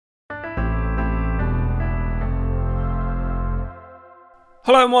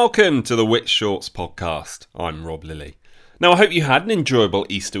Hello and welcome to the Wit Shorts podcast. I'm Rob Lilly. Now I hope you had an enjoyable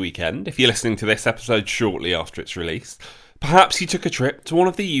Easter weekend if you're listening to this episode shortly after its release. Perhaps you took a trip to one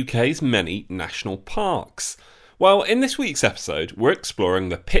of the UK's many national parks. Well, in this week's episode we're exploring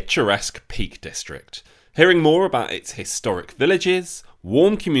the picturesque Peak District, hearing more about its historic villages,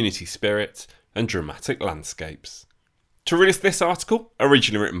 warm community spirit and dramatic landscapes. To read us this article,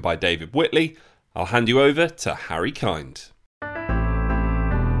 originally written by David Whitley, I'll hand you over to Harry Kind.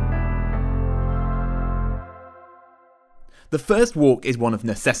 The first walk is one of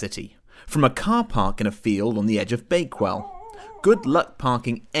necessity, from a car park in a field on the edge of Bakewell. Good luck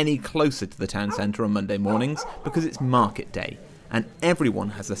parking any closer to the town centre on Monday mornings because it's market day, and everyone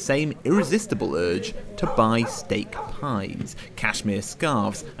has the same irresistible urge to buy steak pies, cashmere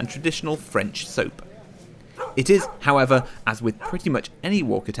scarves and traditional French soap. It is, however, as with pretty much any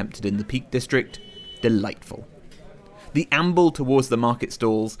walk attempted in the Peak District, delightful. The amble towards the market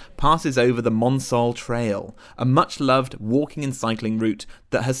stalls passes over the Monsall Trail, a much-loved walking and cycling route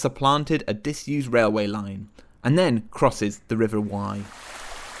that has supplanted a disused railway line, and then crosses the River Wye.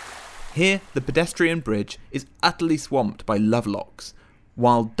 Here, the pedestrian bridge is utterly swamped by lovelocks,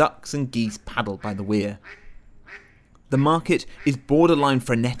 while ducks and geese paddle by the weir. The market is borderline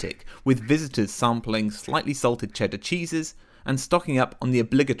frenetic, with visitors sampling slightly salted cheddar cheeses and stocking up on the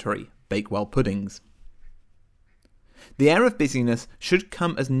obligatory Bakewell puddings. The air of busyness should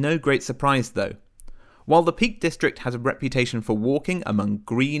come as no great surprise though. While the Peak District has a reputation for walking among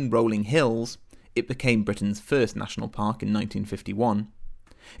green rolling hills, it became Britain's first national park in 1951,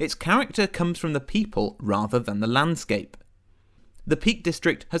 its character comes from the people rather than the landscape. The Peak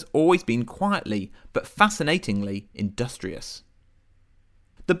District has always been quietly, but fascinatingly, industrious.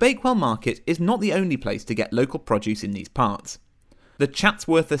 The Bakewell Market is not the only place to get local produce in these parts. The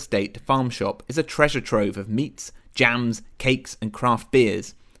Chatsworth Estate farm shop is a treasure trove of meats, jams, cakes and craft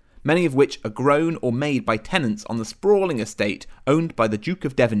beers, many of which are grown or made by tenants on the sprawling estate owned by the Duke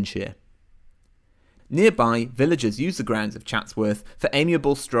of Devonshire. Nearby, villagers use the grounds of Chatsworth for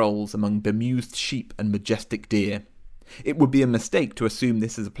amiable strolls among bemused sheep and majestic deer. It would be a mistake to assume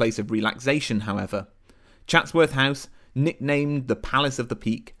this is a place of relaxation, however. Chatsworth House, nicknamed the Palace of the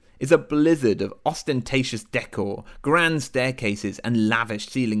Peak, is a blizzard of ostentatious decor, grand staircases and lavish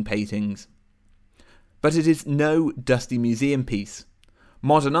ceiling paintings. But it is no dusty museum piece.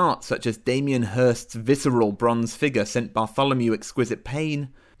 Modern art such as Damien Hirst's visceral bronze figure St Bartholomew Exquisite Pain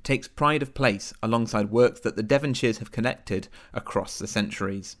takes pride of place alongside works that the Devonshires have connected across the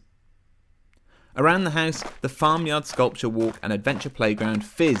centuries. Around the house, the farmyard sculpture walk and adventure playground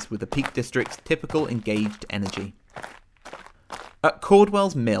fizz with the Peak District's typical engaged energy. At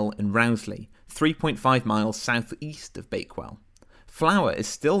Cordwell's Mill in Rowsley, 3.5 miles southeast of Bakewell, flour is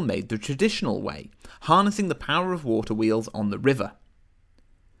still made the traditional way, harnessing the power of water wheels on the river.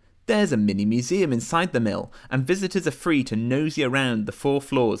 There's a mini museum inside the mill, and visitors are free to nosy around the 4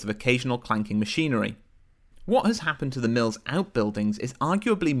 floors of occasional clanking machinery. What has happened to the mill's outbuildings is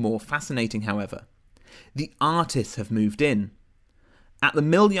arguably more fascinating, however. The artists have moved in. At the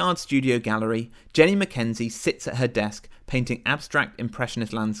Mill Yard Studio Gallery, Jenny Mackenzie sits at her desk painting abstract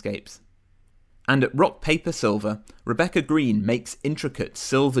impressionist landscapes. And at Rock Paper Silver, Rebecca Green makes intricate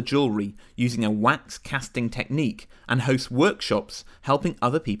silver jewellery using a wax casting technique and hosts workshops helping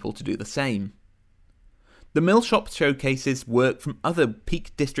other people to do the same. The mill shop showcases work from other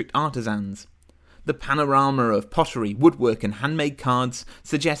Peak District artisans. The panorama of pottery, woodwork and handmade cards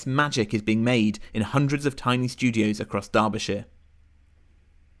suggests magic is being made in hundreds of tiny studios across Derbyshire.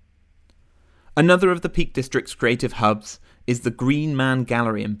 Another of the Peak District's creative hubs is the Green Man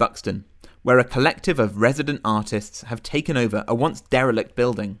Gallery in Buxton, where a collective of resident artists have taken over a once derelict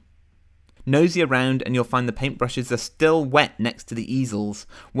building. Nosy around and you'll find the paintbrushes are still wet next to the easels,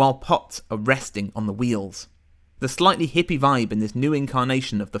 while pots are resting on the wheels. The slightly hippie vibe in this new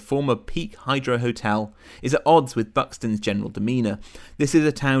incarnation of the former Peak Hydro Hotel is at odds with Buxton's general demeanour. This is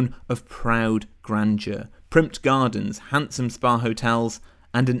a town of proud grandeur, primped gardens, handsome spa hotels,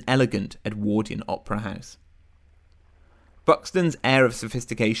 and an elegant Edwardian opera house. Buxton's air of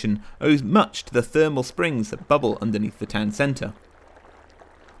sophistication owes much to the thermal springs that bubble underneath the town centre.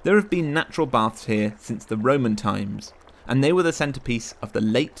 There have been natural baths here since the Roman times, and they were the centrepiece of the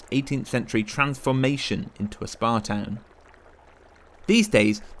late 18th century transformation into a spa town. These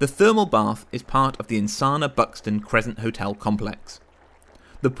days, the thermal bath is part of the Insana Buxton Crescent Hotel complex.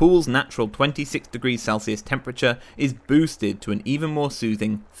 The pool's natural 26 degrees Celsius temperature is boosted to an even more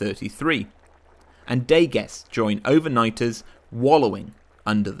soothing 33, and day guests join overnighters wallowing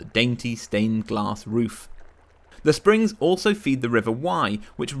under the dainty stained glass roof. The springs also feed the River Wye,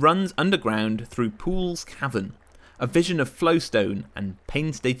 which runs underground through Poole's Cavern, a vision of flowstone and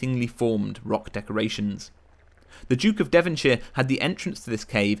painstakingly formed rock decorations. The Duke of Devonshire had the entrance to this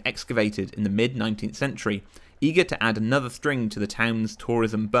cave excavated in the mid-19th century, eager to add another string to the town's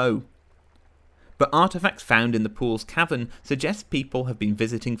tourism bow. But artefacts found in the pool's cavern suggest people have been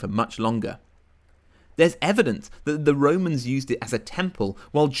visiting for much longer. There's evidence that the Romans used it as a temple,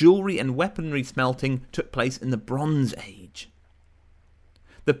 while jewellery and weaponry smelting took place in the Bronze Age.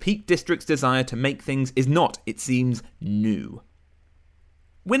 The Peak District's desire to make things is not, it seems, new.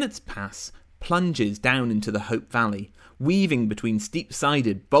 Winnett's Pass plunges down into the Hope Valley, weaving between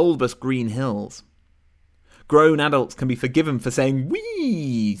steep-sided, bulbous green hills. Grown adults can be forgiven for saying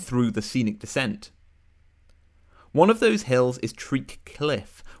 "wee" through the scenic descent. One of those hills is Treak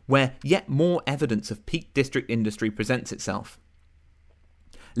Cliff, where yet more evidence of Peak District industry presents itself.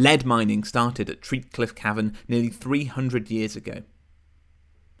 Lead mining started at Treak Cliff Cavern nearly 300 years ago.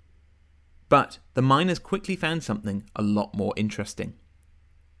 But the miners quickly found something a lot more interesting.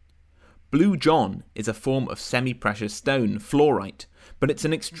 Blue John is a form of semi-precious stone, fluorite, but it's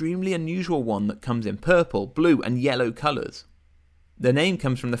an extremely unusual one that comes in purple, blue and yellow colours. The name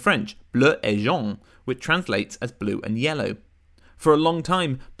comes from the French bleu et jaune, which translates as blue and yellow. For a long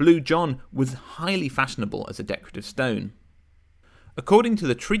time, Blue John was highly fashionable as a decorative stone. According to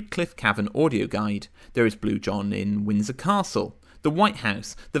the Treak Cliff Cavern audio guide, there is Blue John in Windsor Castle, the White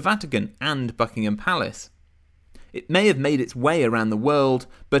House, the Vatican and Buckingham Palace. It may have made its way around the world,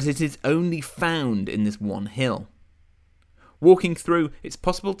 but it is only found in this one hill. Walking through, it's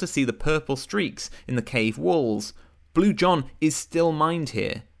possible to see the purple streaks in the cave walls. Blue John is still mined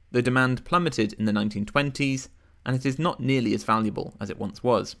here, though demand plummeted in the 1920s, and it is not nearly as valuable as it once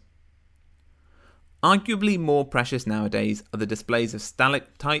was. Arguably more precious nowadays are the displays of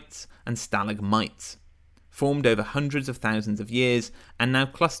stalactites and stalagmites, formed over hundreds of thousands of years and now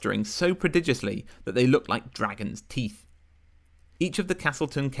clustering so prodigiously that they look like dragons' teeth. Each of the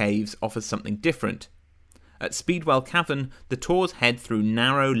Castleton caves offers something different. At Speedwell Cavern, the tours head through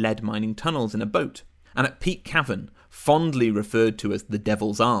narrow lead mining tunnels in a boat, and at Peak Cavern, fondly referred to as the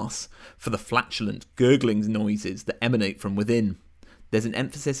Devil's Arse, for the flatulent, gurgling noises that emanate from within, there's an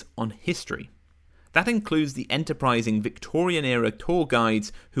emphasis on history. That includes the enterprising Victorian-era tour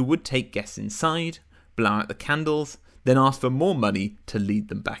guides who would take guests inside, blow out the candles, then ask for more money to lead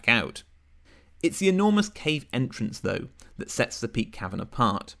them back out. It's the enormous cave entrance, though, that sets the Peak Cavern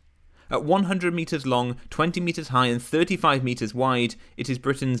apart. At 100 metres long, 20 metres high and 35 metres wide, it is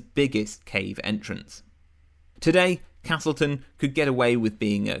Britain's biggest cave entrance. Today, Castleton could get away with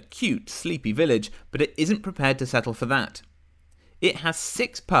being a cute, sleepy village, but it isn't prepared to settle for that. It has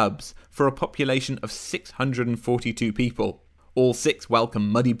 6 pubs for a population of 642 people. All 6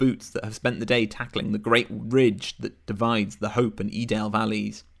 welcome muddy boots that have spent the day tackling the great ridge that divides the Hope and Edale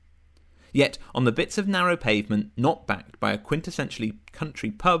valleys. Yet, on the bits of narrow pavement not backed by a quintessentially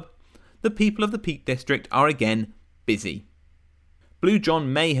country pub, the people of the Peak District are again busy. Blue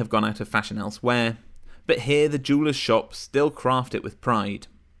John may have gone out of fashion elsewhere, but here the jewellers' shops still craft it with pride.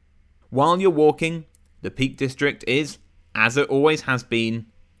 While you're walking, the Peak District is, as it always has been,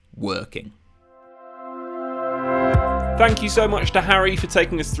 working. Thank you so much to Harry for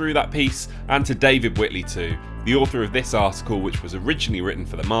taking us through that piece, and to David Whitley too, the author of this article, which was originally written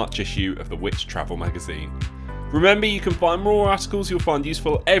for the March issue of the Which Travel magazine. Remember, you can find more articles you'll find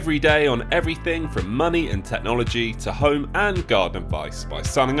useful every day on everything from money and technology to home and garden advice by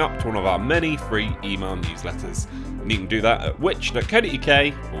signing up to one of our many free email newsletters. And you can do that at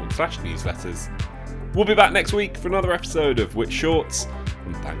which.co.uk/newsletters. We'll be back next week for another episode of Which Shorts,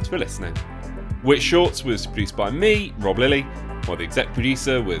 and thanks for listening. Which Shorts was produced by me, Rob Lilly, while the exec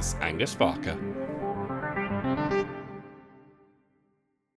producer was Angus Farker.